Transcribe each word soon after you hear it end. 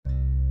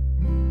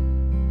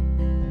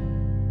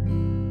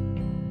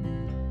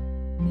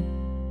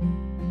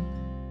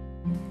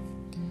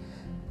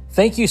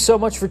Thank you so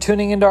much for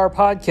tuning into our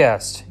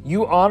podcast.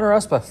 You honor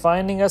us by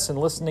finding us and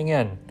listening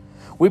in.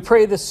 We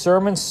pray this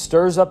sermon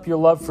stirs up your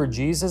love for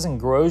Jesus and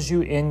grows you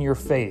in your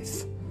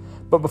faith.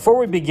 But before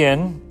we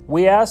begin,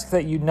 we ask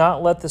that you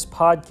not let this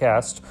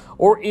podcast,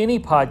 or any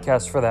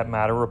podcast for that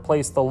matter,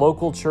 replace the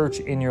local church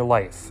in your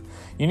life.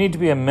 You need to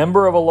be a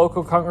member of a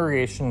local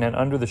congregation and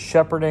under the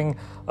shepherding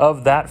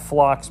of that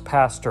flock's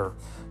pastor.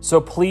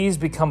 So please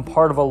become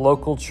part of a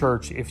local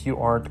church if you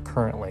aren't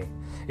currently.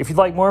 If you'd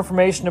like more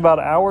information about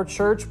our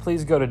church,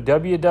 please go to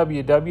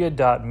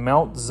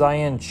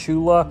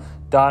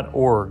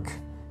www.mountzionchula.org.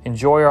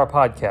 Enjoy our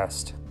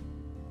podcast.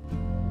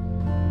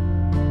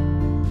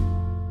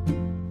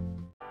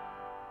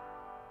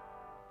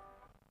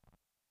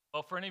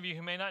 Well, for any of you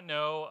who may not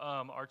know,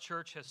 our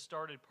church has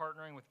started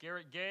partnering with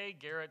Garrett Gay.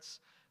 Garrett's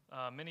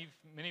many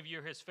of you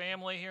are his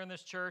family here in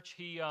this church.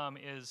 He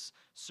is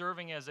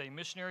serving as a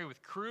missionary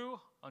with Cru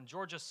on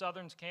Georgia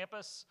Southern's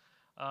campus,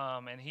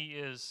 and he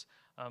is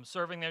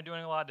serving there,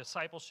 doing a lot of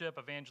discipleship,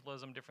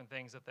 evangelism, different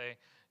things that they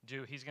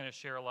do. He's going to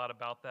share a lot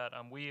about that.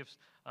 We have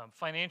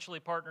financially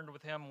partnered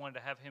with him, wanted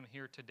to have him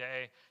here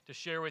today to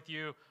share with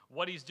you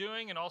what he's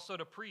doing and also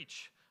to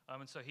preach.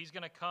 And so he's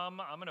going to come.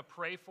 I'm going to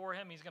pray for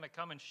him. He's going to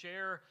come and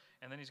share,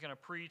 and then he's going to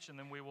preach, and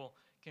then we will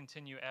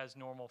continue as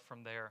normal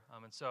from there.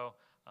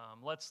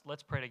 Let's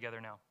pray together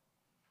now.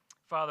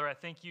 Father, I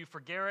thank you for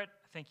Garrett.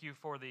 I thank you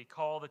for the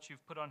call that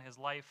you've put on his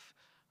life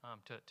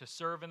to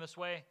serve in this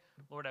way.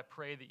 Lord, I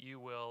pray that you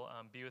will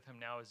be with him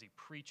now as he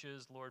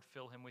preaches. Lord,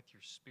 fill him with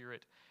your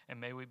spirit, and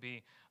may we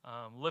be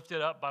lifted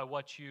up by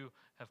what you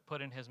have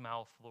put in his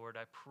mouth, Lord.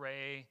 I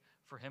pray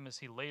for him as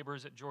he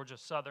labors at Georgia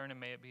Southern, and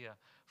may it be a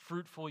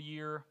fruitful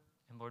year.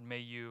 And Lord, may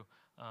you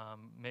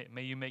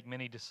make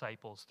many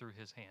disciples through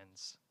his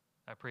hands.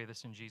 I pray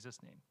this in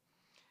Jesus' name.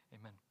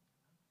 Amen.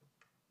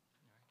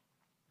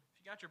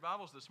 If you got your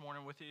Bibles this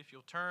morning with you, if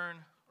you'll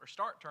turn or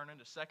start turning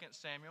to 2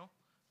 Samuel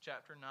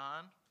chapter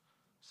 9.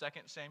 2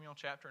 Samuel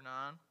chapter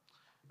 9.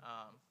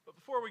 But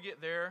before we get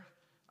there,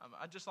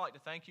 I'd just like to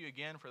thank you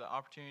again for the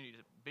opportunity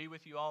to be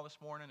with you all this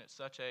morning. It's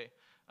such a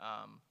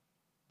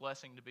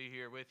blessing to be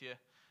here with you.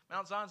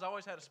 Mount Zion's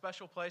always had a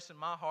special place in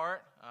my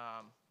heart.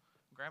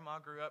 Grandma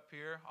grew up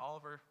here.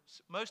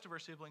 Most of her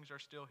siblings are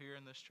still here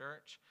in this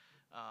church.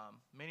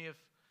 Many of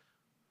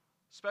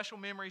special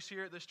memories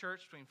here at this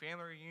church between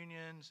family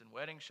reunions and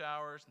wedding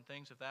showers and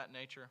things of that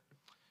nature.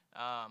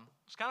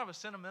 It's kind of a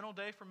sentimental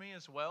day for me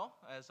as well,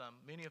 as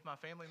many of my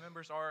family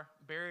members are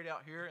buried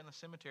out here in the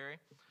cemetery.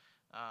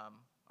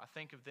 I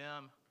think of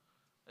them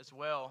as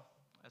well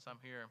as I'm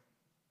here.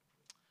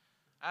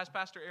 As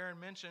Pastor Aaron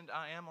mentioned,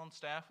 I am on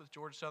staff with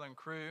Georgia Southern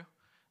Cru.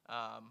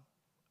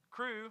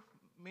 Cru,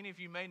 many of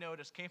you may know it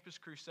as Campus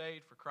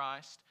Crusade for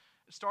Christ.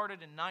 It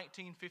started in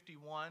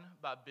 1951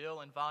 by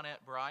Bill and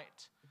Vonette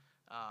Bright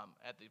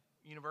at the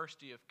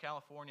University of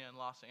California in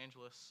Los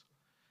Angeles.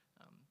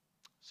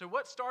 So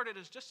what started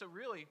as just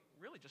really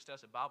just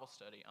as a Bible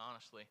study,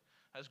 honestly,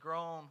 has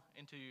grown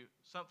into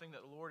something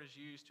that the Lord has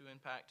used to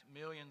impact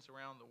millions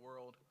around the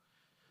world.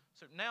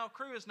 So now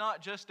Cru is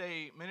not just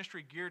a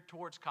ministry geared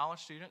towards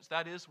college students.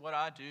 That is what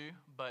I do,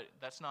 but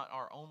that's not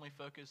our only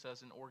focus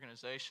as an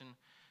organization.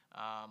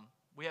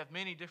 We have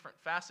many different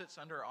facets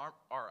under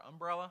our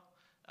umbrella.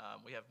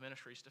 We have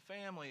ministries to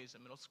families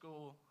and middle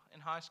school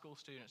and high school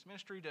students,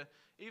 ministry to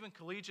even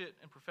collegiate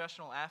and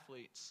professional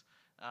athletes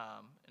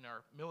in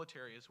our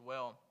military as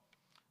well.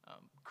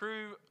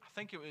 Cru, I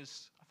think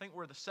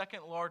we're the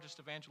second largest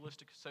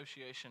evangelistic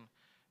association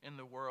in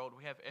the world.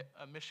 We have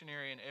a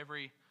missionary in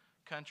every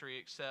country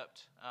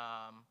except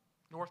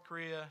North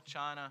Korea,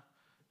 China,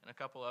 and a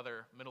couple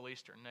other Middle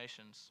Eastern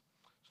nations.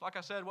 So like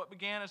I said, what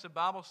began as a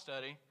Bible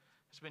study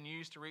has been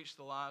used to reach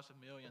the lives of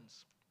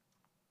millions.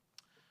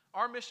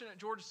 Our mission at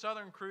Georgia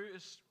Southern Cru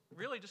is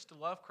really just to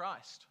love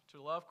Christ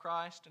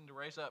and to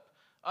raise up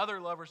other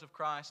lovers of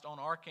Christ on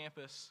our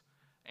campus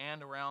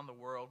and around the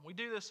world. We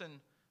do this in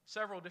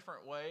several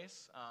different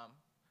ways.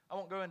 I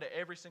won't go into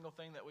every single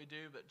thing that we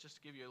do, but just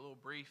to give you a little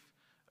brief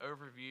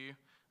overview.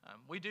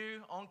 We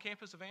do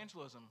on-campus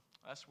evangelism.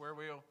 That's where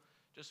we'll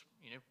just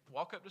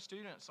walk up to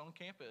students on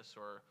campus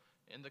or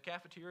in the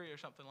cafeteria or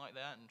something like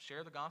that and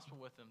share the gospel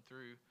with them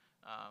through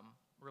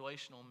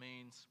relational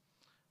means.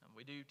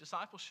 We do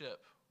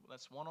discipleship.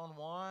 That's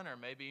one-on-one or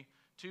maybe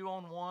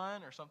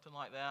two-on-one or something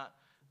like that.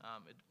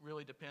 It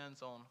really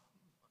depends on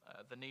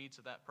the needs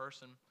of that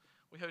person.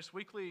 We host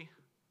weekly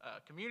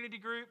community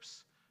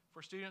groups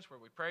for students where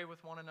we pray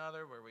with one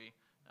another, where we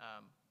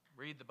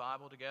read the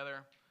Bible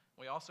together.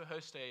 We also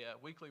host a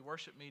weekly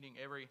worship meeting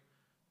every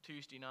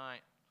Tuesday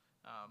night.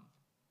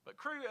 But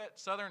Cru at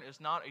Southern is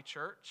not a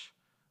church.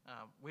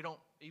 We don't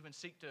even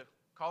seek to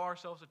call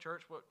ourselves a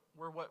church.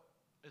 We're what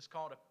is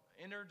called an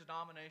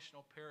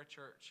interdenominational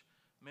parachurch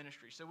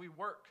ministry. So we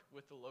work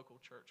with the local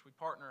church. We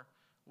partner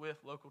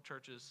with local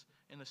churches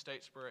in the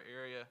Statesboro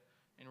area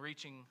in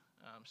reaching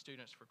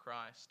students for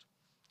Christ.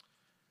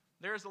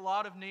 There is a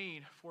lot of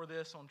need for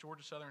this on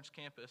Georgia Southern's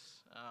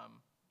campus.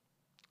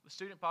 The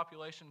student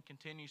population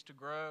continues to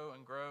grow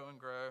and grow and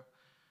grow.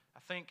 I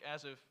think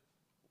as of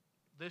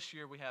this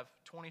year we have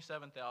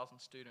 27,000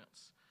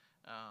 students.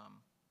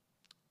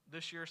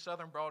 This year,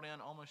 Southern brought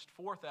in almost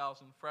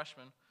 4,000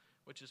 freshmen,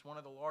 which is one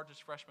of the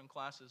largest freshman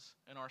classes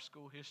in our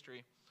school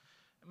history.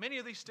 And many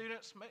of these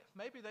students,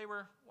 maybe they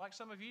were like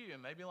some of you,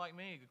 and maybe like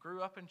me,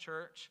 grew up in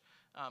church,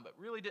 but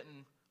really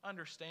didn't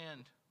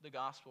understand the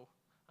gospel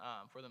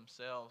for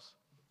themselves.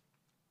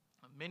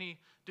 Many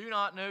do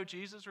not know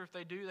Jesus, or if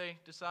they do, they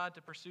decide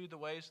to pursue the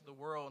ways of the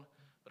world.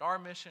 But our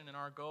mission and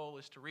our goal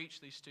is to reach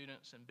these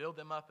students and build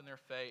them up in their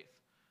faith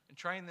and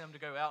train them to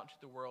go out into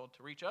the world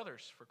to reach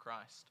others for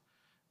Christ.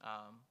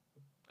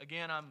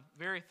 Again, I'm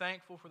very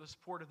thankful for the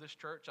support of this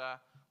church. I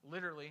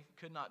literally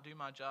could not do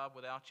my job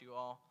without you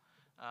all.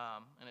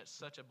 And it's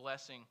such a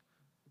blessing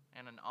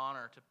and an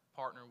honor to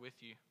partner with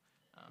you.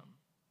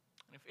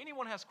 And if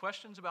anyone has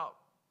questions about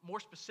more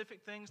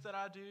specific things that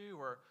I do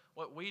or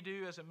what we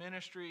do as a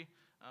ministry,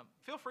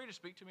 feel free to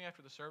speak to me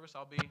after the service.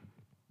 I'll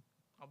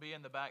be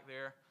in the back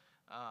there,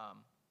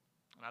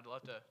 and I'd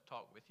love to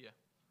talk with you.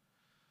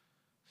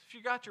 If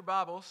you got your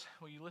Bibles,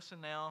 will you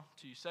listen now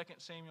to 2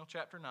 Samuel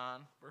chapter 9,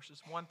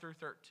 verses 1 through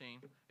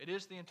 13. It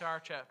is the entire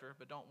chapter,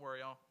 but don't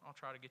worry, I'll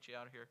try to get you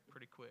out of here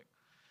pretty quick.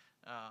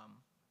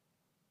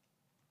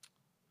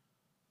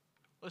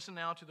 Listen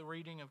now to the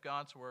reading of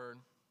God's Word.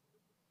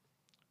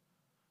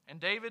 And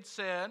David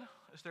said,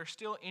 "Is there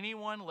still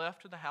anyone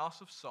left of the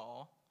house of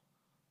Saul,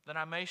 that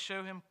I may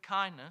show him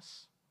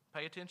kindness?"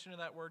 Pay attention to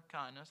that word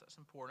kindness, that's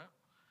important.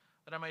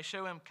 "That I may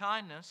show him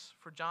kindness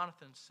for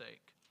Jonathan's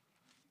sake.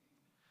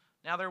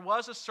 Now there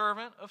was a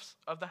servant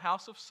of the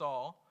house of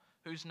Saul,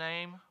 whose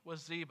name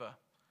was Ziba,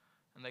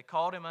 and they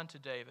called him unto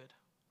David.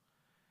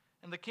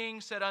 And the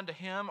king said unto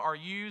him, Are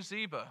you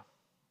Ziba?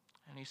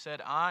 And he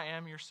said, I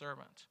am your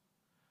servant.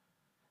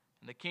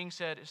 And the king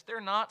said, Is there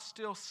not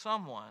still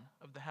someone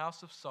of the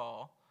house of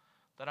Saul,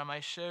 that I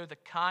may show the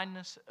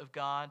kindness of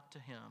God to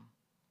him?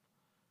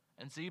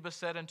 And Ziba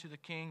said unto the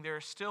king, There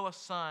is still a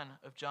son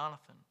of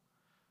Jonathan,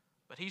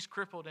 but he's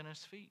crippled in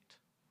his feet.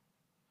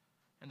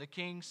 And the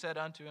king said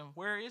unto him,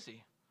 Where is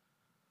he?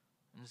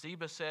 And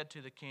Ziba said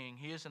to the king,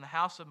 He is in the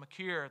house of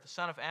Machir, the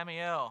son of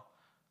Ammiel,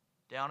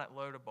 down at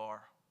Lodabar.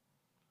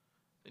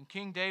 Then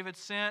King David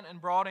sent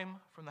and brought him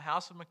from the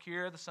house of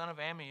Machir, the son of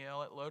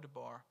Ammiel, at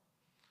Lodabar.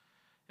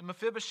 And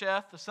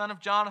Mephibosheth, the son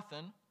of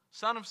Jonathan,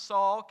 son of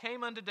Saul,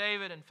 came unto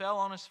David and fell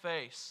on his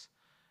face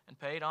and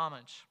paid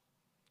homage.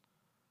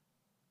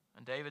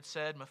 And David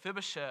said,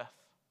 Mephibosheth.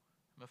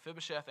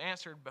 Mephibosheth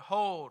answered,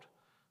 Behold,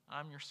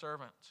 I am your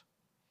servant.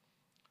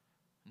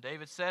 And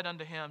David said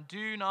unto him,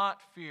 Do not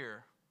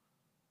fear,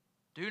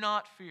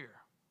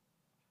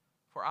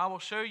 for I will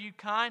show you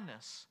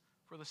kindness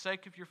for the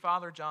sake of your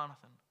father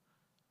Jonathan,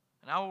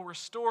 and I will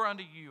restore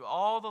unto you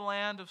all the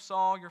land of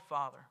Saul your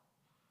father.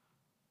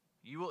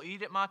 You will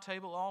eat at my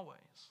table always.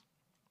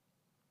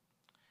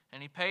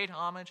 And he paid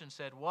homage and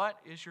said, What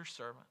is your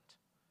servant?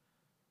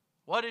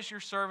 What is your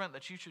servant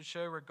that you should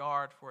show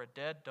regard for a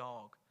dead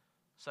dog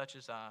such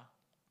as I?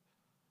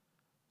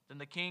 Then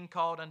the king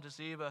called unto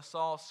Ziba,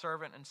 Saul's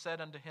servant, and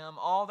said unto him,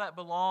 All that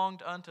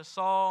belonged unto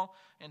Saul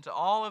and to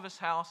all of his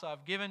house I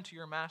have given to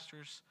your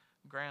master's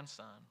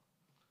grandson.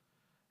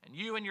 And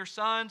you and your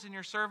sons and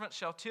your servants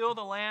shall till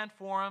the land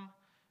for him,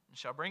 and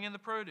shall bring in the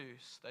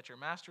produce, that your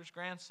master's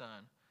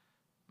grandson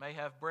may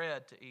have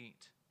bread to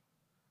eat.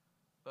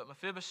 But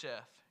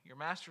Mephibosheth, your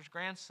master's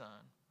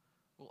grandson,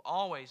 will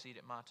always eat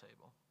at my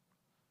table.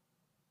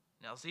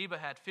 Now Ziba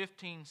had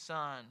 15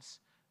 sons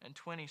and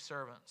 20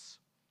 servants.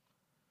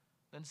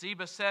 Then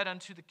Ziba said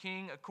unto the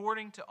king,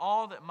 According to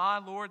all that my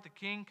lord the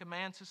king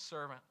commands his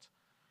servant,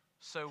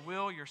 so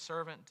will your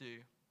servant do.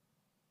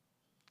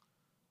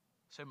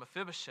 So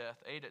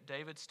Mephibosheth ate at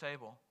David's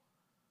table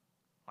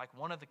like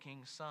one of the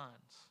king's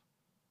sons.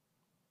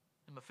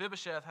 And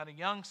Mephibosheth had a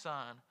young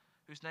son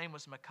whose name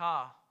was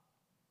Micah.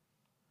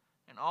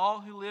 And all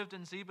who lived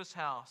in Ziba's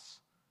house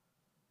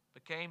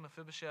became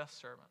Mephibosheth's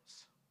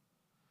servants.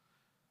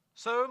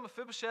 So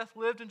Mephibosheth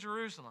lived in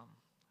Jerusalem,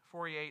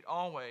 for he ate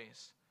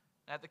always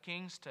at the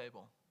king's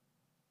table.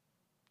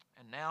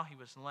 And now he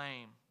was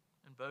lame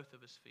in both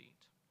of his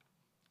feet.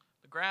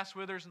 The grass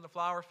withers and the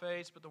flower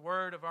fades, but the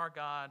word of our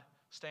God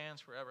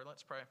stands forever.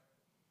 Let's pray.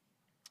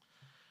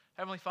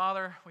 Heavenly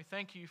Father, we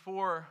thank you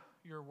for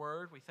your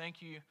word. We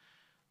thank you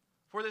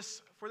for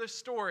this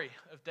story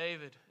of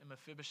David and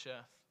Mephibosheth.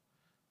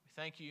 We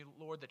thank you,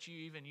 Lord, that you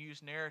even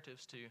use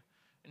narratives to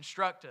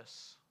instruct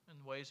us in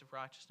the ways of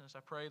righteousness. I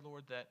pray,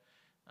 Lord, that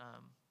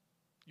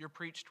your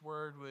preached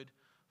word would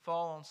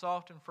fall on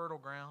soft and fertile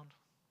ground.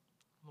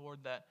 Lord,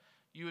 that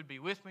you would be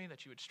with me,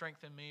 that you would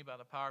strengthen me by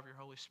the power of your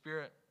Holy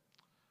Spirit,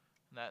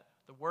 and that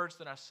the words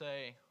that I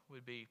say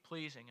would be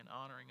pleasing and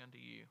honoring unto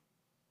you.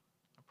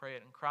 I pray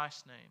it in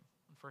Christ's name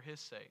and for his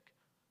sake.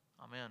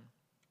 Amen.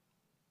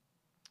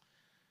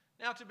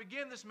 Now, to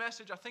begin this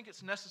message, I think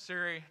it's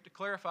necessary to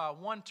clarify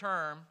one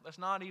term that's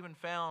not even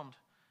found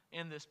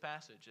in this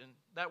passage, and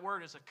that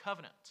word is a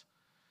covenant.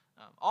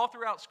 All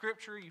throughout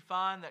Scripture, you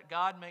find that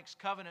God makes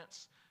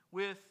covenants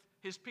with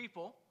his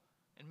people,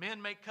 and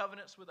men make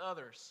covenants with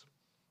others.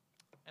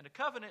 And a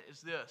covenant is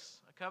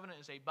this. A covenant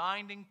is a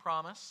binding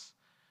promise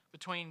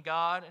between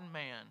God and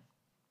man.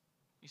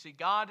 You see,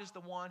 God is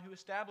the one who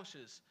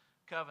establishes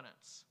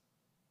covenants.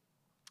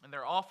 And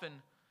they're often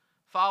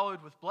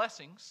followed with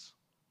blessings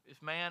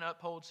if man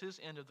upholds his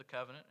end of the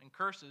covenant, and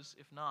curses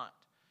if not.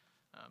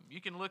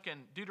 You can look in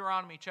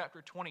Deuteronomy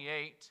chapter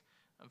 28,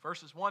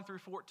 verses 1 through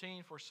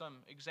 14 for some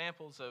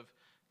examples of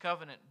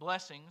covenant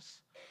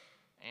blessings.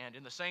 And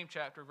in the same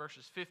chapter,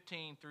 verses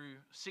 15 through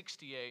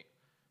 68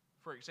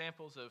 for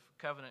examples of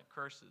covenant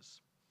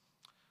curses.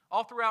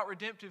 All throughout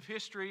redemptive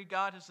history,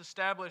 God has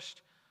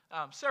established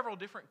several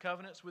different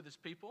covenants with His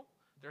people.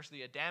 There's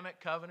the Adamic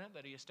covenant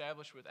that He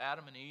established with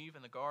Adam and Eve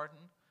in the garden.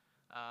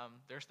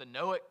 There's the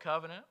Noahic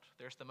covenant.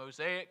 There's the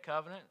Mosaic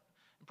covenant.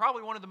 And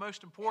probably one of the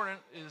most important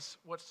is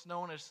what's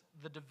known as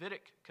the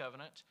Davidic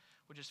covenant,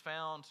 which is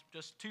found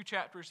just 2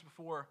 chapters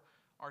before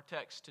our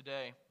text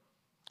today.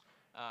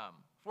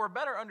 For a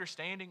better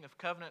understanding of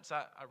covenants,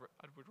 I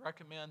would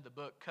recommend the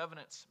book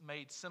Covenants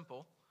Made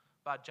Simple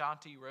by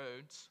Jonty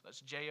Rhodes.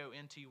 That's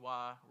Jonty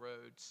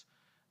Rhodes.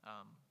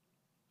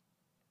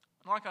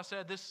 And like I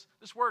said, this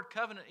word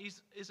covenant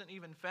isn't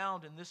even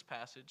found in this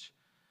passage.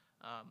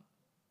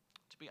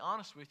 To be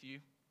honest with you,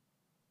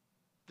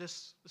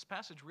 this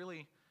passage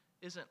really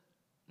isn't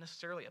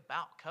necessarily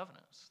about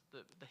covenants.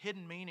 The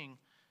hidden meaning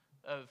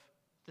of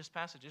this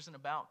passage isn't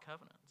about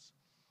covenants.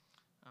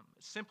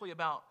 It's simply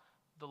about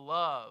the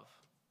love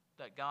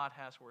that God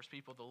has for His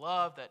people, the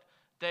love that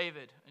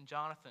David and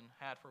Jonathan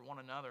had for one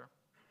another,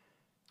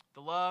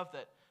 the love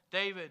that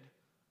David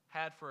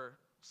had for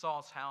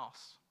Saul's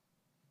house.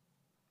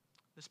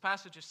 This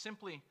passage is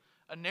simply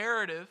a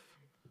narrative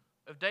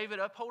of David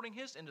upholding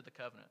his end of the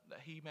covenant that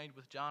he made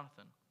with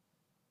Jonathan.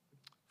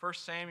 1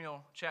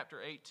 Samuel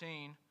chapter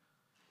 18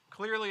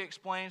 clearly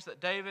explains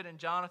that David and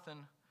Jonathan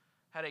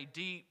had a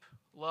deep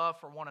love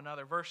for one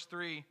another. Verse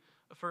 3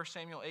 of 1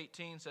 Samuel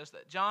 18 says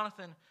that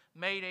Jonathan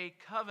made a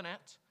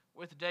covenant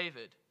with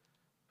David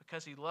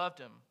because he loved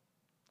him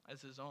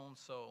as his own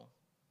soul.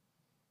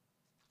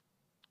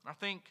 I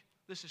think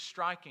this is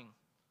striking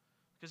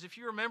because if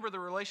you remember the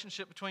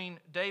relationship between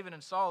David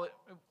and Saul, it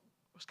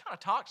was kind of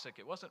toxic.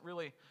 It wasn't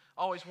really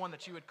always one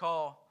that you would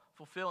call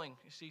fulfilling.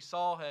 You see,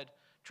 Saul had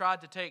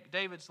tried to take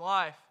David's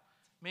life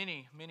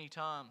many, many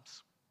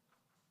times.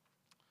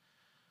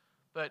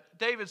 But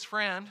David's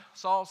friend,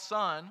 Saul's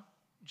son,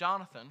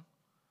 Jonathan,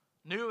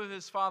 knew of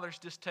his father's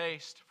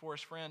distaste for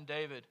his friend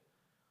David.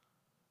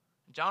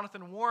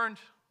 Jonathan warned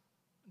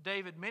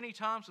David many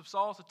times of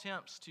Saul's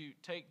attempts to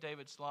take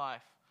David's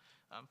life.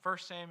 1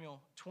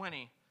 Samuel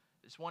 20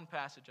 is one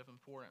passage of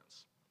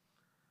importance.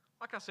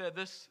 Like I said,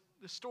 this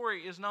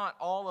story is not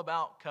all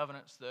about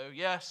covenants, though.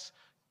 Yes,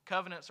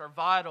 covenants are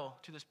vital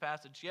to this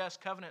passage. Yes,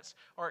 covenants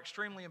are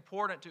extremely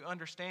important to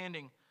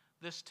understanding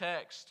this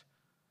text.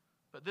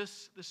 But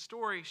this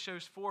story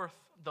shows forth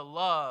the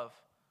love,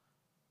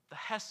 the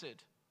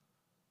hesed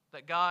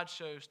that God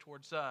shows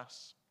towards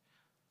us.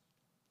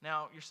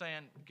 Now, you're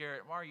saying,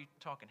 Garrett, why are you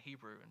talking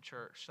Hebrew in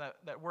church?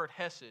 That word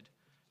hesed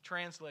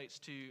translates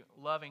to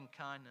loving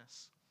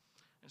kindness.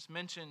 It's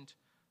mentioned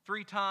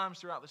 3 times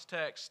throughout this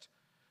text.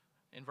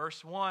 In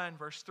verse 1,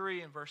 verse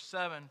 3, and verse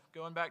 7.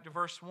 Going back to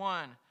verse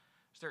 1,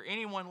 is there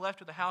anyone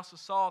left of the house of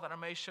Saul that I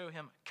may show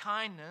him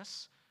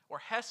kindness or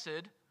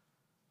hesed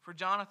for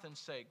Jonathan's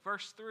sake?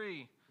 Verse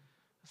 3,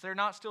 is there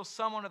not still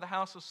someone of the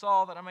house of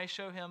Saul that I may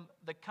show him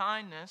the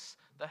kindness,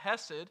 the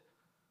hesed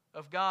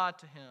of God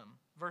to him?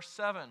 Verse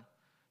 7,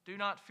 do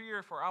not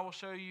fear, for I will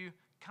show you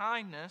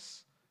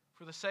kindness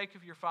for the sake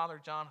of your father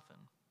Jonathan.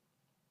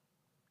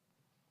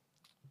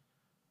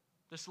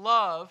 This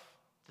love,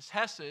 this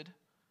hesed,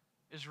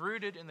 is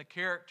rooted in the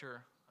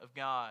character of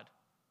God.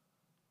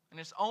 And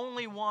it's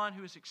only one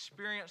who has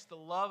experienced the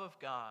love of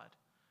God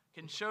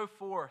can show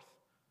forth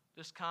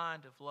this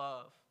kind of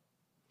love.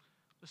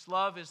 This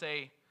love is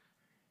a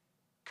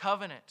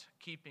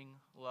covenant-keeping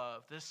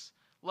love. This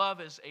love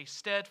is a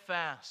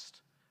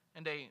steadfast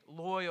and a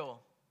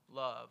loyal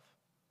love.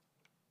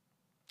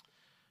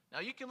 Now,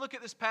 you can look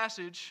at this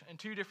passage in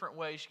 2 different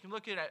ways. You can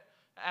look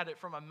at it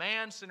from a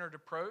man-centered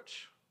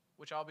approach,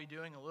 which I'll be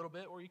doing a little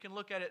bit, or you can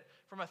look at it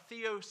from a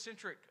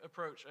theocentric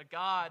approach, a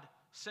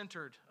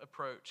God-centered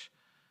approach.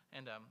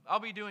 And I'll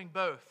be doing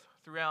both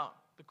throughout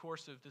the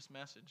course of this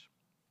message.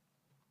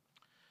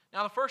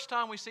 Now, the first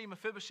time we see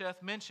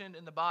Mephibosheth mentioned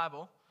in the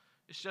Bible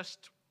is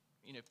just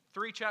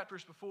 3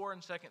 chapters before in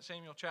 2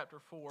 Samuel chapter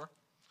 4.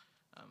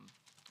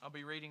 I'll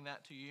be reading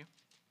that to you.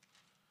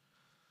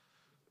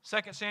 2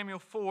 Samuel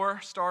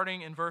 4,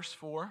 starting in verse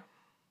 4.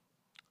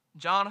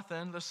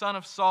 Jonathan, the son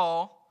of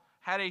Saul,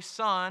 had a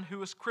son who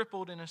was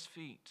crippled in his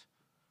feet.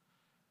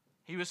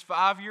 He was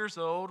 5 years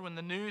old when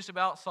the news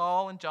about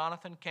Saul and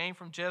Jonathan came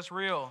from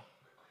Jezreel.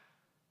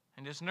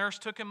 And his nurse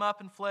took him up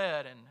and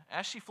fled. And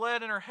as she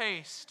fled in her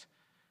haste,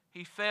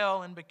 he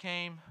fell and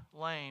became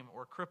lame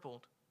or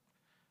crippled.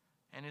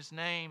 And his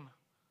name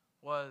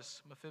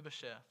was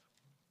Mephibosheth.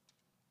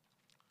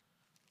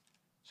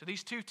 So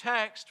these 2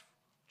 texts,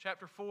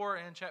 chapter 4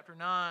 and chapter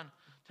 9,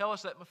 tell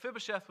us that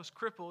Mephibosheth was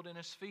crippled in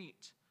his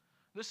feet.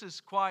 This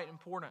is quite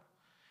important.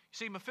 You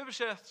see,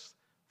 Mephibosheth's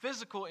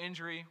physical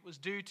injury was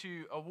due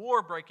to a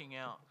war breaking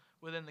out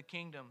within the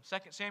kingdom. 2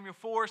 Samuel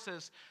 4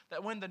 says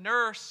that when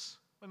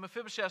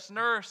Mephibosheth's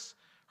nurse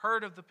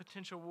heard of the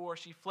potential war,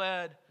 she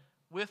fled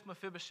with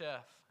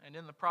Mephibosheth, and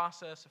in the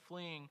process of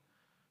fleeing,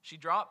 she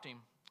dropped him,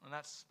 and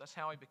that's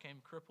how he became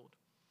crippled.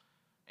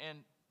 And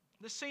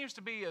this seems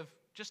to be of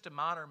just a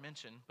minor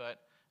mention, but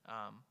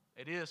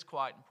it is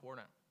quite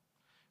important.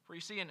 For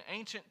you see, in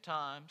ancient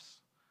times,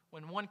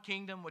 when one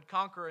kingdom would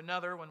conquer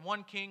another, when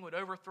one king would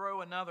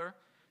overthrow another,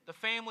 the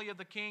family of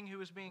the king who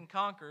was being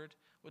conquered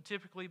would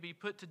typically be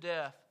put to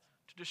death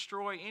to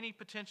destroy any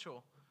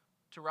potential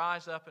to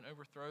rise up and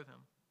overthrow them.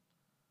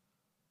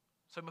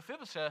 So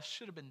Mephibosheth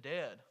should have been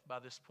dead by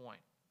this point.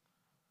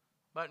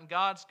 But in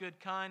God's good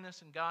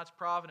kindness and God's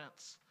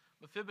providence,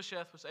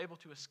 Mephibosheth was able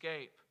to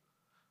escape.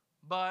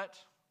 But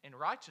in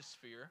righteous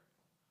fear,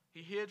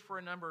 he hid for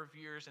a number of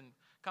years, and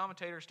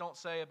commentators don't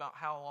say about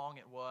how long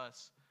it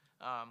was.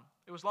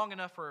 It was long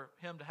enough for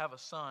him to have a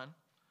son,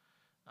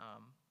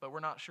 but we're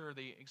not sure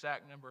the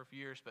exact number of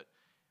years. But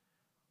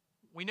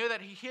we know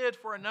that he hid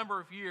for a number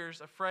of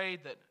years,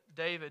 afraid that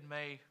David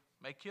may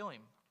kill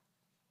him.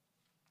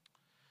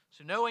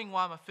 So knowing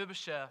why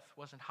Mephibosheth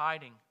was in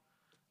hiding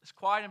is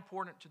quite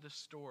important to this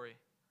story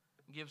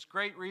and gives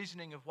great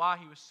reasoning of why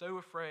he was so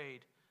afraid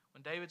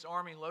when David's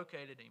army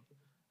located him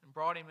and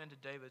brought him into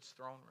David's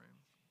throne room.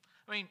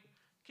 I mean,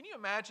 can you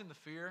imagine the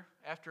fear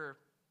after,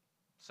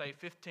 say,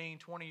 15,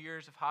 20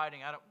 years of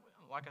hiding?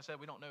 Like I said,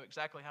 we don't know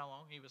exactly how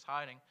long he was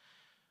hiding.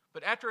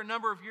 But after a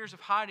number of years of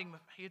hiding,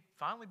 he had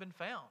finally been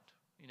found.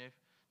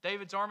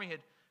 David's army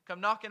had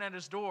come knocking at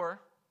his door,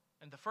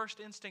 and the first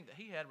instinct that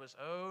he had was,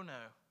 oh no,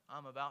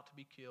 I'm about to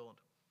be killed.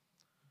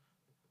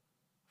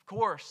 Of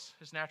course,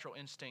 his natural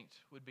instinct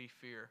would be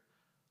fear.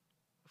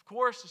 Of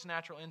course, his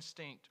natural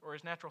instinct or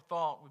his natural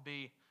thought would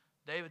be,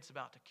 David's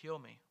about to kill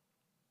me.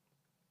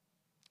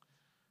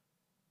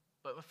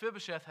 But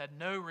Mephibosheth had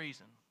no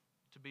reason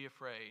to be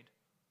afraid,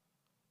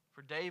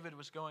 for David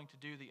was going to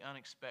do the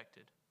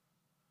unexpected.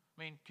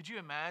 I mean, could you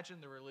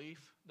imagine the relief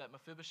that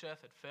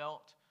Mephibosheth had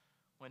felt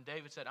when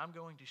David said, I'm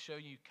going to show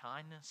you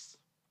kindness?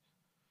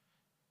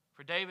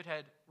 For David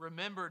had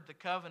remembered the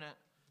covenant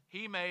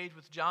he made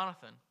with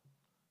Jonathan,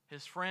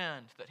 his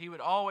friend, that he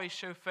would always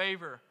show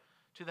favor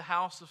to the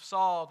house of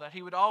Saul, that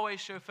he would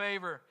always show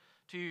favor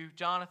to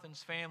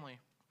Jonathan's family.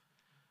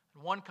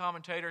 And one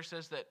commentator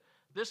says that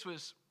this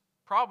was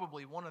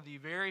probably one of the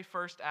very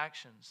first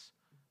actions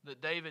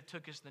that David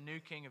took as the new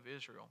king of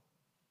Israel.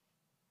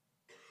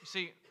 You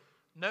see,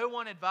 no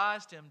one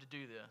advised him to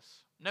do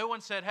this. No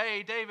one said,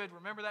 hey, David,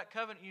 remember that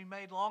covenant you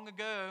made long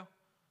ago?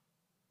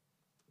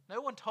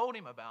 No one told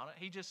him about it.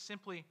 He just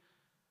simply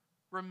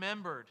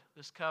remembered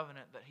this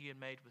covenant that he had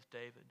made with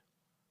David.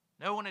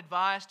 No one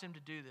advised him to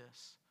do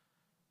this.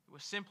 It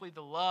was simply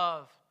the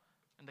love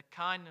and the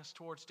kindness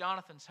towards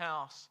Jonathan's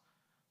house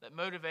that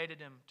motivated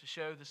him to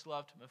show this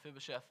love to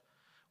Mephibosheth.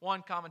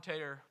 One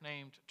commentator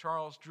named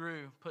Charles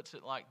Drew puts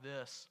it like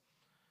this.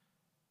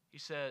 He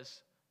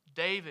says,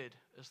 David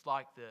is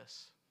like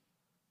this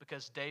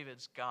because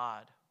David's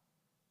God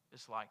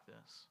is like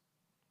this.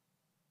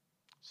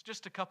 It's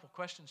just a couple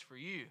questions for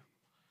you.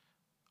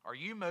 Are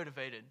you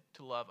motivated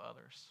to love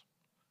others?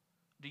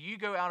 Do you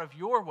go out of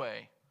your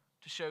way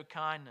to show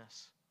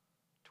kindness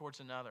towards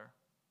another?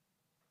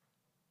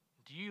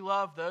 Do you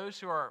love those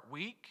who are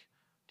weak?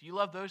 Do you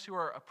love those who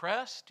are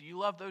oppressed? Do you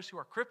love those who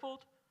are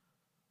crippled?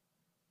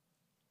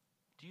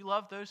 Do you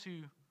love those who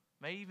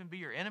may even be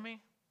your enemy?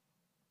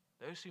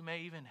 Those who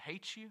may even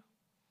hate you?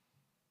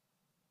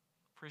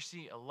 For you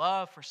see, a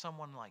love for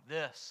someone like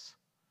this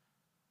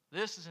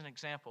is an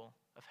example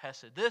of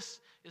Hesed. This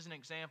is an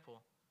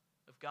example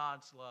of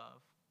God's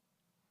love.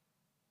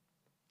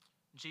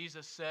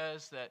 Jesus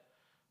says that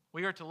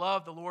we are to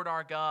love the Lord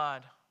our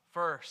God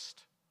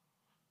first,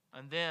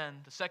 and then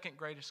the second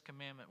greatest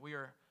commandment, we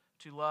are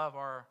to love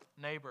our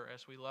neighbor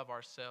as we love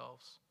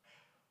ourselves.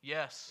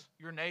 Yes,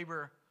 your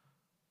neighbor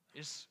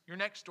is your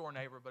next door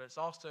neighbor, but it's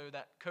also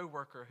that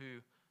coworker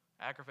who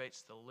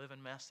aggravates the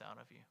living mess out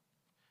of you.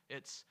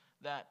 It's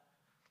that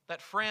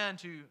friend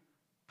who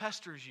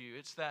pesters you.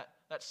 It's that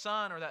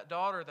son or that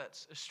daughter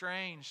that's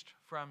estranged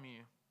from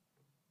you.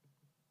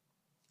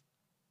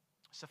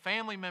 It's a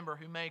family member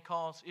who may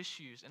cause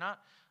issues. And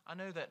I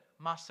know that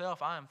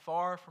myself, I am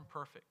far from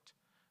perfect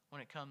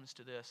when it comes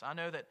to this. I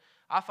know that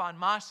I find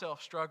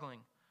myself struggling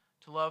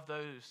to love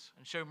those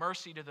and show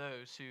mercy to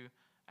those who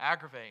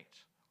aggravate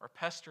or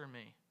pester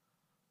me.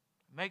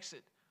 It makes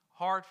it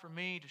hard for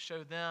me to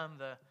show them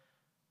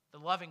the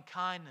loving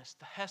kindness,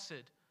 the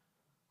hesed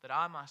that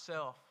I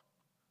myself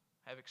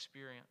have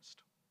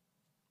experienced.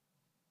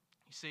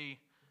 You see,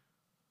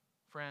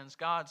 friends,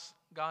 God's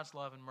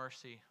love and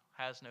mercy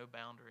has no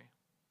boundary.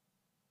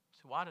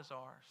 So why does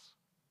ours?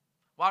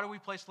 Why do we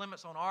place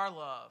limits on our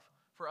love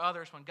for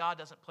others when God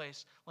doesn't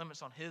place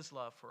limits on His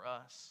love for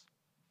us?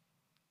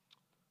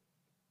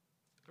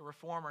 The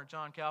reformer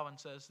John Calvin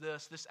says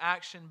this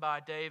action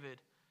by David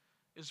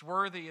is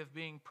worthy of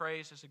being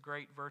praised as a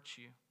great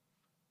virtue.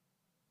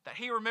 That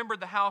he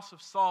remembered the house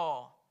of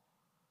Saul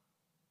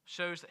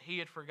shows that he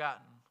had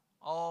forgotten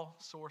all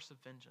source of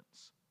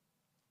vengeance.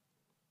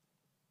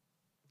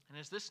 And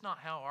is this not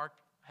how our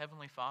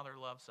Heavenly Father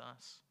loves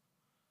us?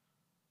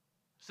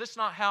 Is this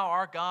not how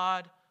our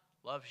God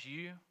loves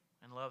you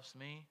and loves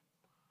me?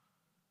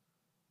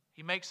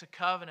 He makes a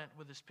covenant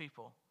with His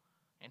people,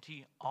 and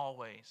He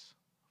always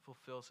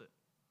fulfills it.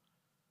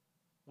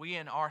 We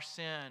in our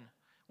sin,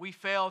 we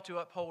fail to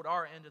uphold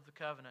our end of the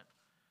covenant,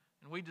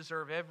 and we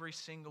deserve every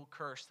single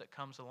curse that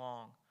comes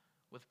along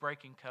with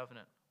breaking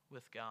covenant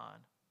with God.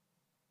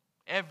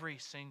 Every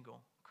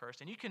single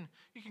curse. And you can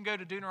go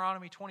to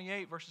Deuteronomy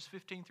 28, verses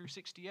 15 through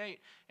 68,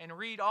 and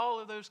read all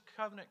of those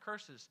covenant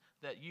curses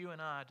that you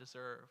and I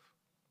deserve.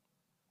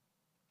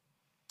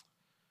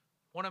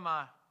 One of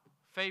my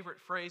favorite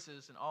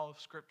phrases in all of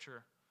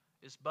Scripture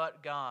is,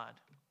 "But God."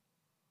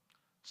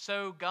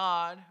 So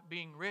God,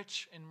 being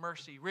rich in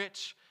mercy,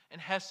 rich in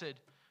hesed,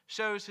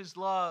 shows His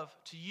love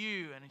to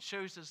you, and He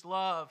shows His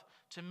love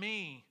to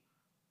me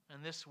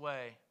in this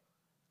way,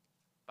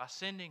 by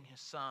sending His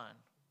Son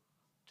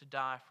to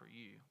die for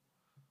you.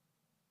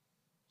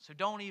 So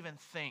don't even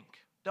think,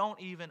 don't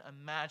even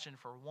imagine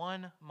for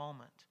one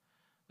moment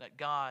that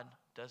God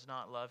does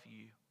not love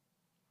you.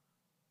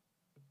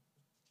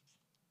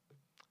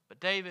 But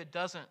David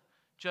doesn't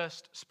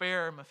just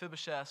spare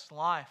Mephibosheth's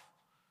life.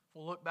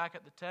 We'll look back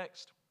at the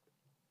text.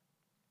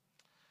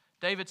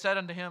 David said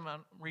unto him,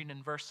 I'm reading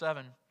in verse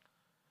 7.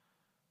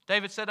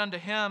 David said unto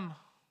him,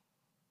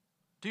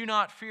 "Do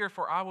not fear,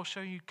 for I will show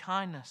you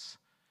kindness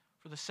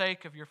for the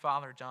sake of your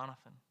father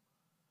Jonathan.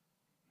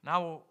 And I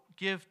will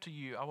give to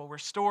you, I will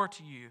restore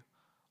to you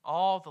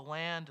all the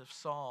land of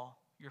Saul,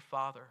 your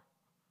father.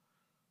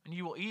 And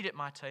you will eat at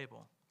my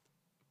table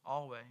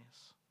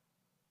always."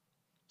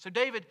 So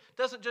David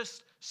doesn't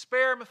just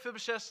spare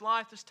Mephibosheth's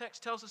life. This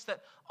text tells us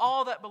that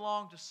all that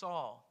belonged to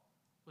Saul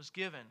was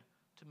given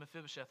to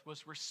Mephibosheth,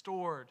 was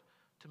restored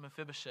to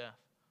Mephibosheth.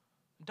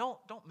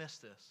 Don't miss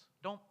this.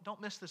 Don't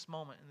miss this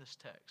moment in this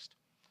text.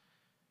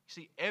 You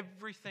see,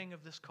 everything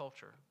of this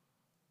culture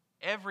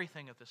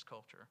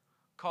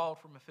called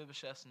for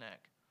Mephibosheth's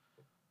neck.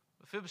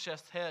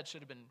 Mephibosheth's head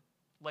should have been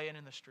laying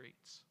in the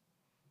streets.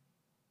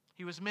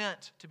 He was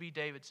meant to be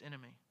David's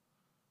enemy.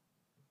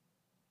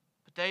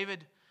 But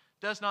David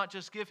does not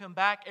just give him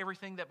back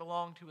everything that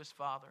belonged to his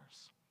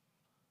fathers.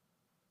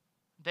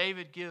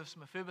 David gives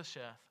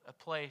Mephibosheth a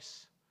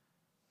place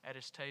at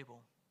his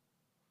table.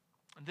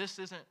 And this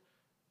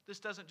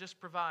doesn't just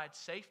provide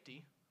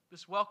safety.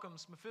 This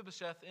welcomes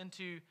Mephibosheth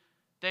into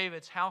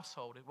David's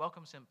household. It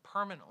welcomes him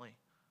permanently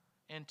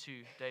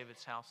into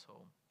David's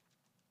household.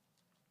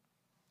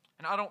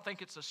 And I don't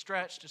think it's a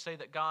stretch to say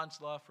that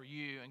God's love for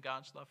you and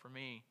God's love for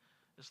me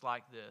is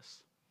like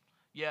this.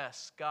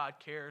 Yes, God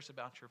cares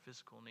about your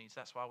physical needs.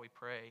 That's why we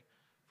pray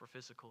for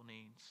physical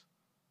needs.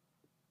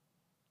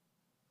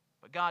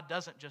 But God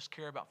doesn't just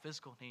care about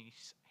physical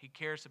needs. He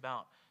cares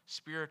about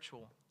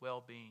spiritual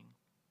well-being.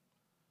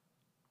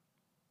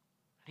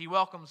 He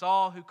welcomes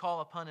all who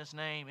call upon His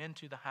name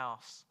into the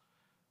house,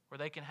 where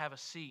they can have a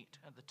seat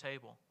at the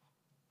table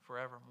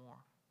forevermore.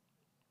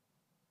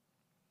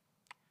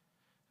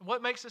 And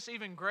what makes this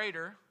even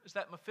greater is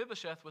that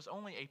Mephibosheth was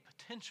only a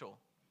potential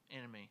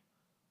enemy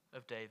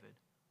of David,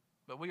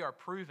 but we are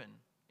proven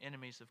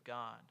enemies of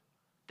God.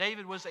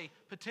 David was a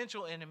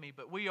potential enemy,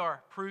 but we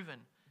are proven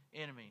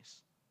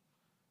enemies.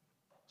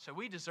 So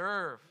we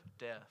deserve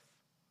death.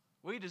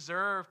 We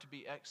deserve to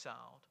be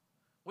exiled.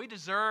 We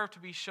deserve to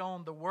be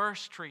shown the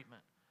worst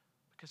treatment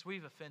because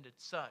we've offended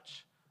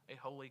such a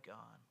holy God.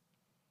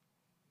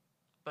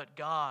 But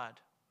God,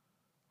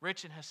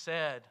 rich in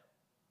Hesed,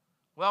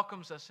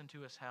 welcomes us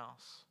into His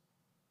house.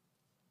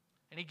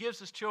 And He gives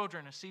His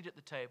children a seat at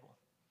the table.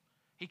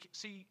 You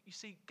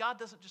see, God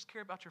doesn't just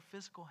care about your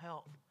physical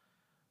health,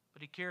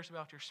 but He cares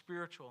about your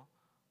spiritual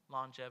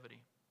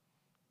longevity.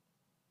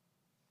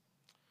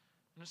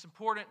 And it's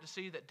important to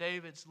see that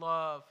David's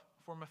love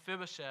for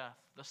Mephibosheth,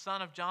 the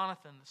son of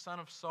Jonathan, the son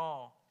of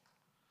Saul,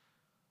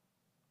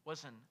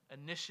 was an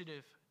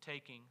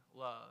initiative-taking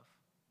love.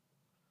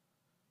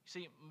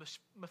 You see,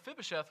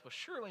 Mephibosheth was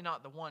surely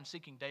not the one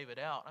seeking David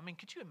out. I mean,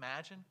 could you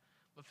imagine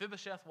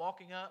Mephibosheth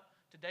walking up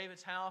to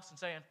David's house and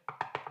saying,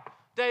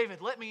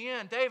 "David, let me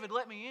in. David,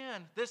 let me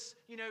in. This,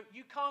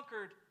 you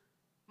conquered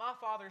my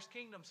father's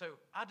kingdom, so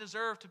I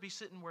deserve to be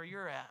sitting where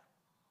you're at."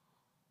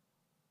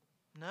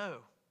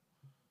 No.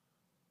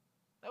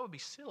 That would be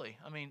silly.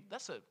 I mean,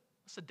 that's a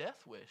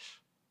death wish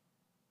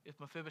if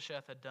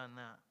Mephibosheth had done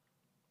that.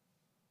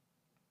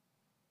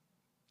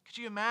 Could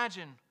you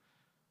imagine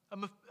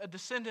a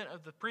descendant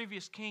of the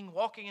previous king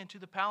walking into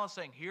the palace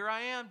saying, "Here I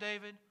am,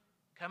 David.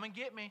 Come and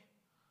get me."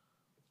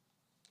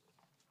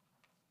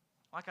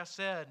 Like I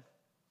said,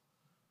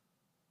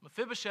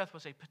 Mephibosheth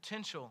was a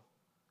potential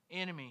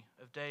enemy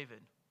of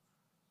David.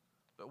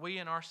 But we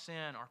in our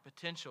sin are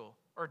potential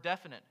or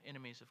definite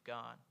enemies of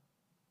God.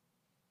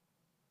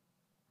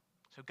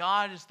 So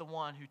God is the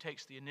one who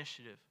takes the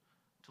initiative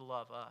to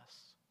love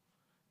us.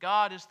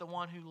 God is the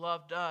one who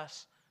loved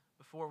us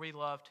before we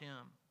loved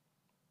Him.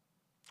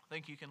 I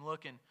think you can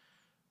look in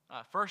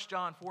 1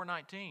 John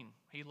 4:19.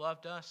 He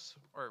loved us,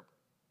 or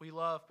we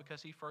love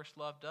because He first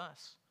loved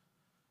us.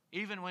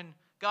 Even when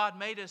God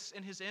made us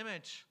in His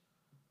image,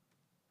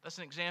 that's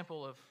an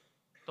example of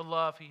the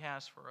love He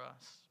has for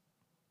us.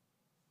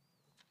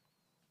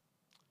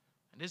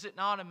 And is it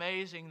not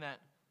amazing that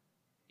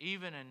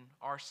even in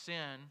our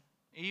sin,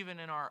 even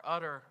in our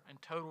utter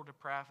and total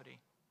depravity,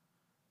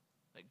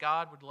 that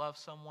God would love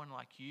someone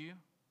like you,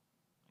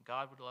 and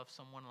God would love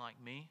someone like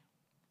me?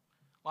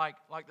 Like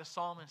the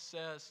psalmist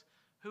says,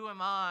 "Who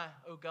am I,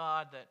 O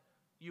God, that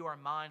you are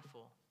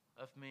mindful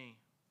of me?"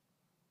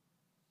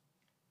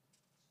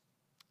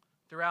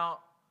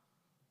 Throughout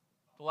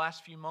the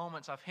last few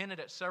moments, I've hinted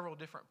at several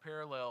different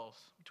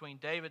parallels between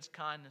David's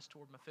kindness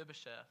toward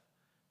Mephibosheth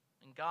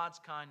and God's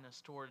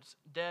kindness towards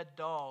dead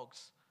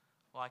dogs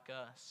like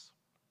us.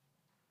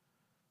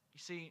 You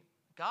see,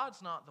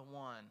 God's not the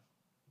one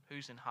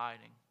who's in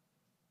hiding.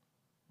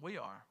 We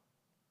are.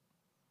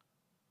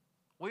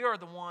 We are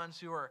the ones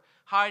who are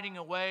hiding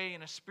away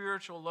in a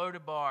spiritual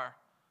Lodabar,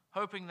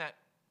 hoping that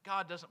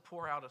God doesn't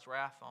pour out His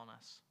wrath on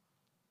us.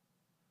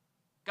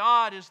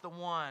 God is the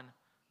one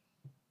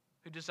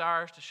who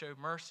desires to show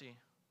mercy,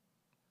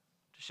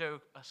 to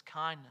show us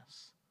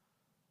kindness,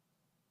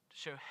 to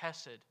show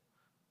hesed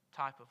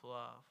type of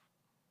love.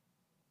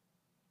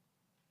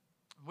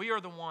 We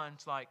are the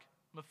ones like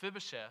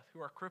Mephibosheth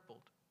who are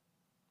crippled.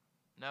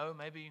 No,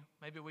 maybe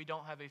we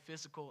don't have a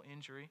physical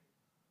injury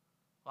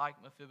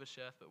like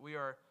Mephibosheth, but we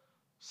are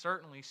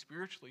certainly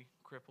spiritually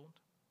crippled.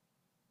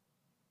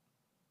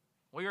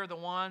 We are the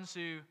ones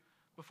who,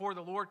 before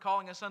the Lord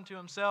calling us unto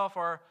Himself,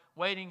 are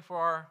waiting for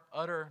our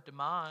utter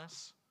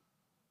demise.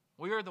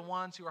 We are the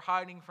ones who are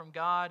hiding from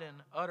God in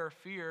utter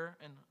fear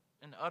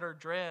and utter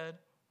dread.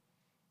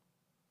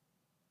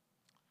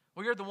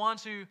 We are the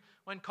ones who,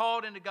 when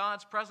called into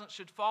God's presence,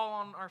 should fall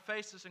on our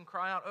faces and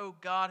cry out, "Oh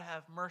God,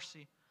 have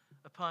mercy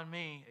upon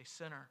me, a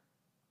sinner."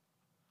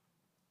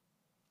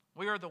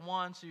 We are the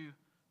ones who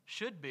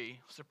should be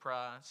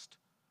surprised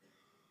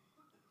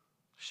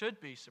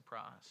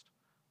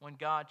when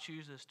God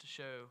chooses to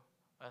show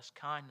us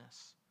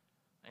kindness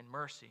and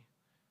mercy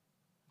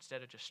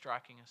instead of just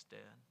striking us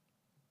dead.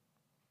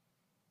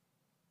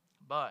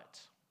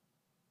 But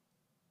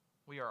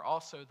we are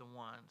also the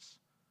ones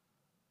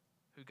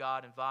who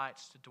God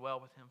invites to dwell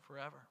with Him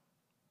forever.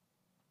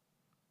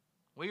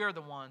 We are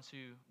the ones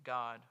who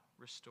God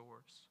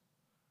restores.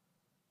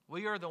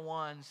 We are the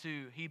ones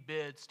who He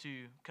bids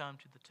to come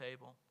to the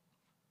table.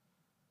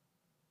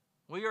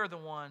 We are the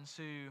ones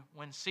who,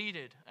 when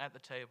seated at the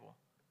table,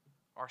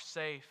 are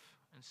safe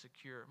and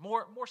secure.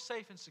 More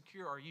safe and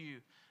secure are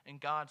you in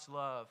God's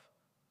love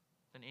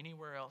than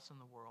anywhere else in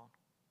the world.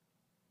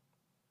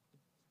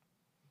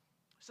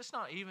 Is this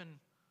not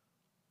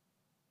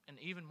an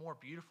even more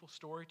beautiful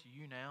story to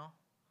you now?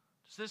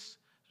 Does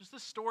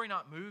this story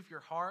not move your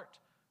heart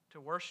to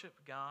worship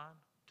God,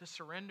 to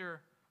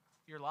surrender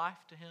your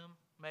life to Him,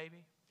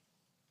 maybe?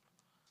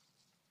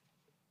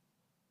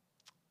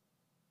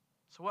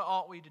 So what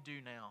ought we to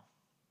do now?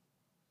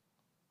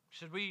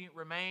 Should we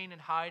remain in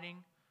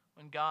hiding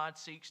when God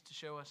seeks to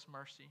show us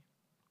mercy?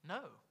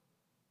 No,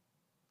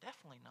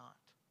 definitely not.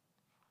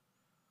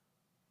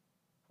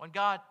 When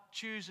God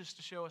chooses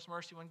to show us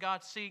mercy, when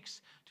God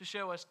seeks to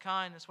show us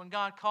kindness, when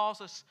God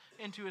calls us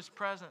into His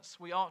presence,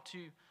 we ought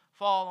to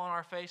fall on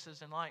our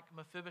faces and, like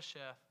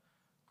Mephibosheth,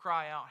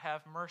 cry out,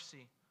 "Have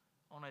mercy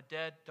on a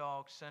dead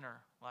dog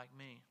sinner like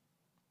me."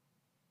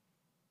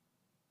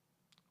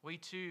 We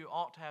too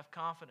ought to have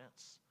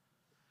confidence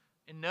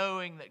in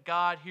knowing that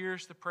God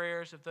hears the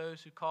prayers of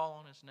those who call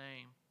on His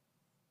name.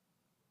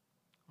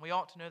 We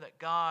ought to know that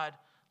God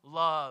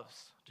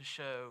loves to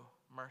show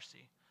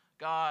mercy.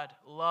 God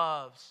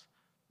loves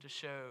to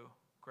show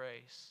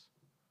grace.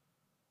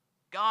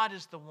 God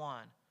is the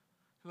one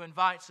who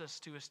invites us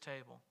to His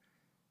table.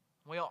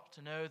 We ought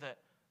to know that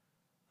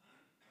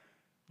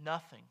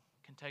nothing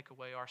can take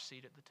away our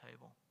seat at the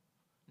table.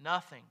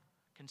 Nothing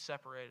can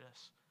separate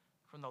us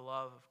from the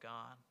love of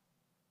God.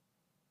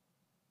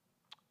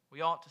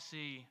 We ought to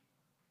see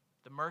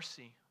the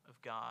mercy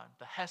of God,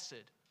 the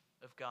hesed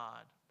of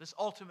God, this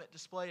ultimate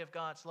display of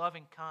God's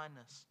loving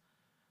kindness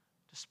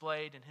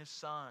displayed in His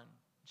Son,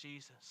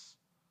 Jesus,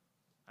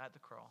 at the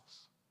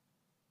cross.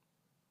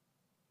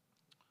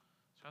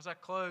 So as I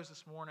close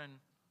this morning,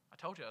 I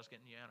told you I was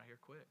getting you out of here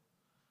quick.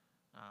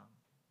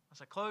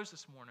 As I close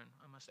this morning,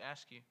 I must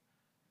ask you,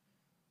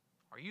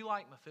 are you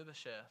like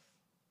Mephibosheth,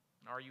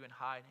 and are you in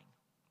hiding?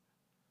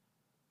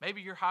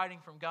 Maybe you're hiding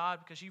from God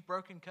because you've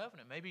broken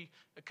covenant. Maybe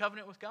a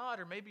covenant with God,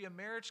 or maybe a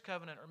marriage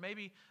covenant, or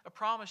maybe a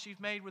promise you've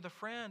made with a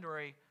friend or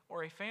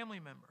a family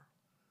member.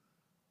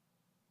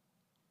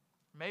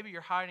 Maybe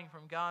you're hiding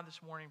from God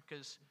this morning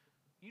because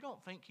you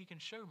don't think He can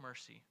show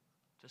mercy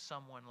to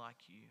someone like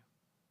you.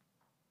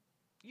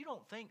 You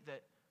don't think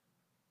that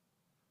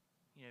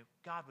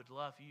God would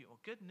love you. Well,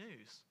 good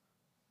news.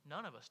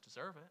 None of us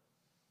deserve it.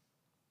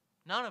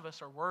 None of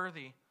us are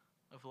worthy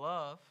of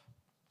love.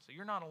 So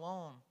you're not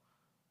alone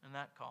in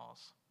that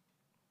cause.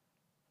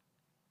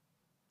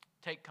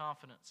 Take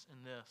confidence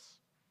in this.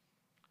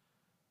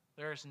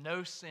 There is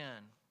no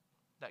sin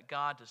that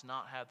God does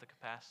not have the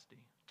capacity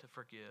to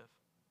forgive.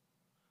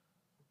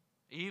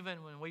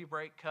 Even when we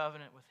break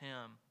covenant with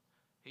Him,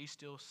 He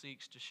still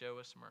seeks to show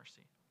us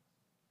mercy.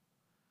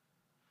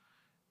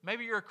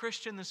 Maybe you're a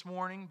Christian this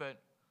morning, but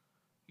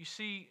you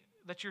see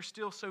that you're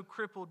still so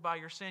crippled by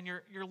your sin.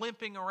 You're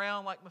limping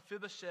around like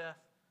Mephibosheth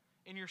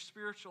in your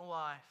spiritual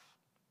life.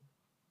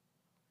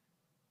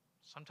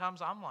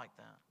 Sometimes I'm like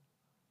that.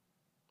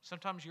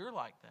 Sometimes you're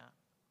like that.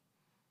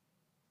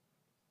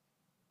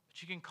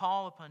 But you can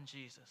call upon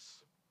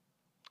Jesus.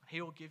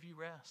 He will give you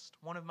rest.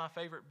 One of my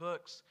favorite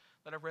books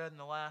that I've read in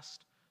the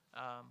last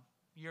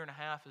year and a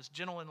half is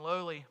Gentle and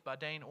Lowly by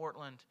Dane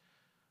Ortland.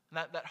 And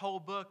that whole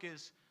book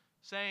is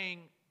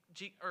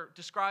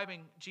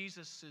describing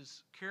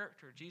Jesus'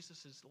 character,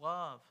 Jesus'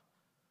 love.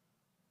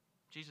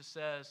 Jesus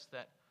says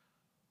that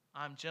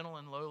I'm gentle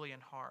and lowly in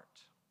heart.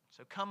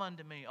 So come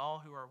unto me,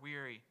 all who are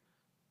weary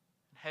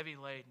and heavy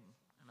laden,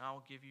 and I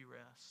will give you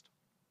rest.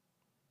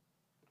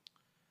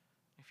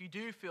 If you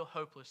do feel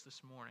hopeless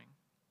this morning,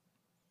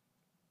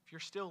 if you're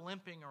still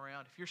limping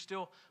around, if you're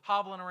still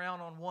hobbling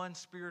around on one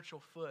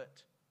spiritual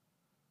foot,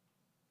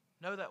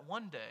 know that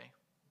one day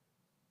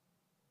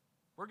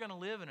we're going to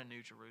live in a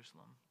new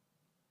Jerusalem.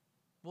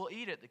 We'll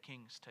eat at the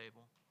King's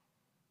table.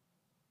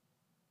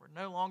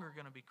 We're no longer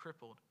going to be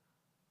crippled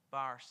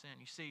by our sin.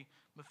 You see,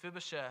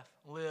 Mephibosheth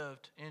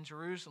lived in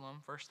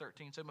Jerusalem, verse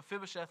 13. So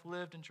Mephibosheth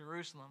lived in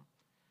Jerusalem,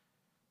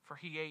 for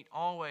he ate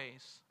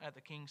always at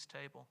the King's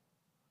table.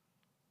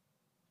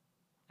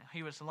 And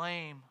he was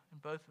lame in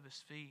both of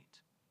his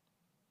feet.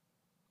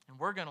 And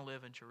we're going to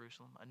live in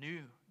Jerusalem, a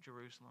new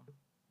Jerusalem.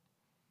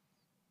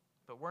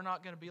 But we're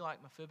not going to be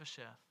like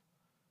Mephibosheth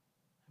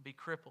and be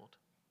crippled.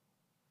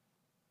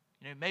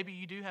 You know, maybe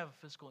you do have a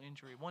physical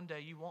injury. One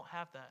day you won't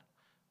have that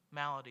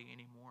malady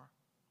anymore.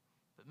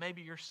 But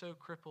maybe you're so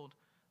crippled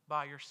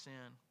by your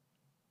sin.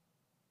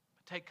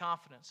 But take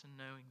confidence in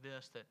knowing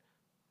this, that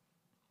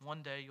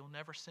one day you'll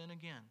never sin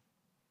again.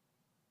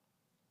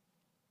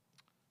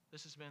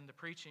 This has been the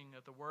preaching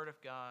of the Word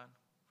of God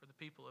for the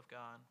people of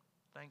God.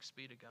 Thanks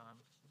be to God.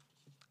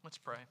 Let's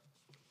pray.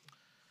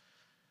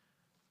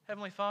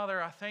 Heavenly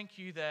Father, I thank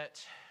you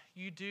that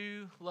you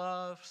do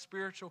love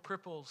spiritual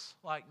cripples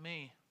like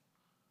me.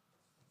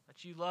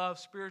 That you love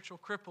spiritual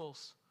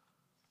cripples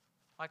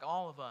like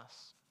all of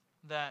us.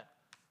 That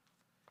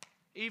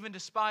even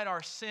despite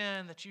our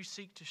sin, that you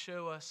seek to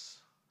show us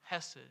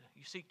hesed.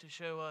 You seek to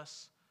show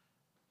us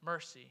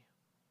mercy.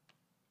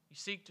 You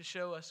seek to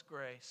show us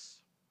grace.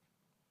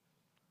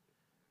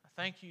 I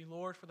thank you,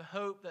 Lord, for the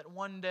hope that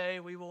one day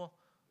we will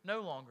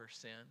no longer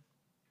sin.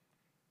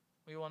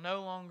 We will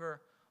no longer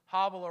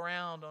hobble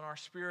around on our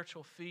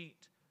spiritual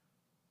feet,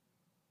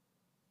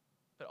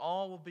 but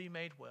all will be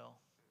made well.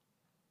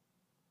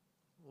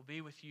 We'll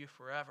be with you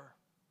forever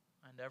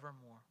and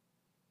evermore.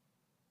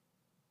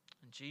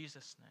 In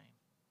Jesus'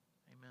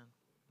 name, amen.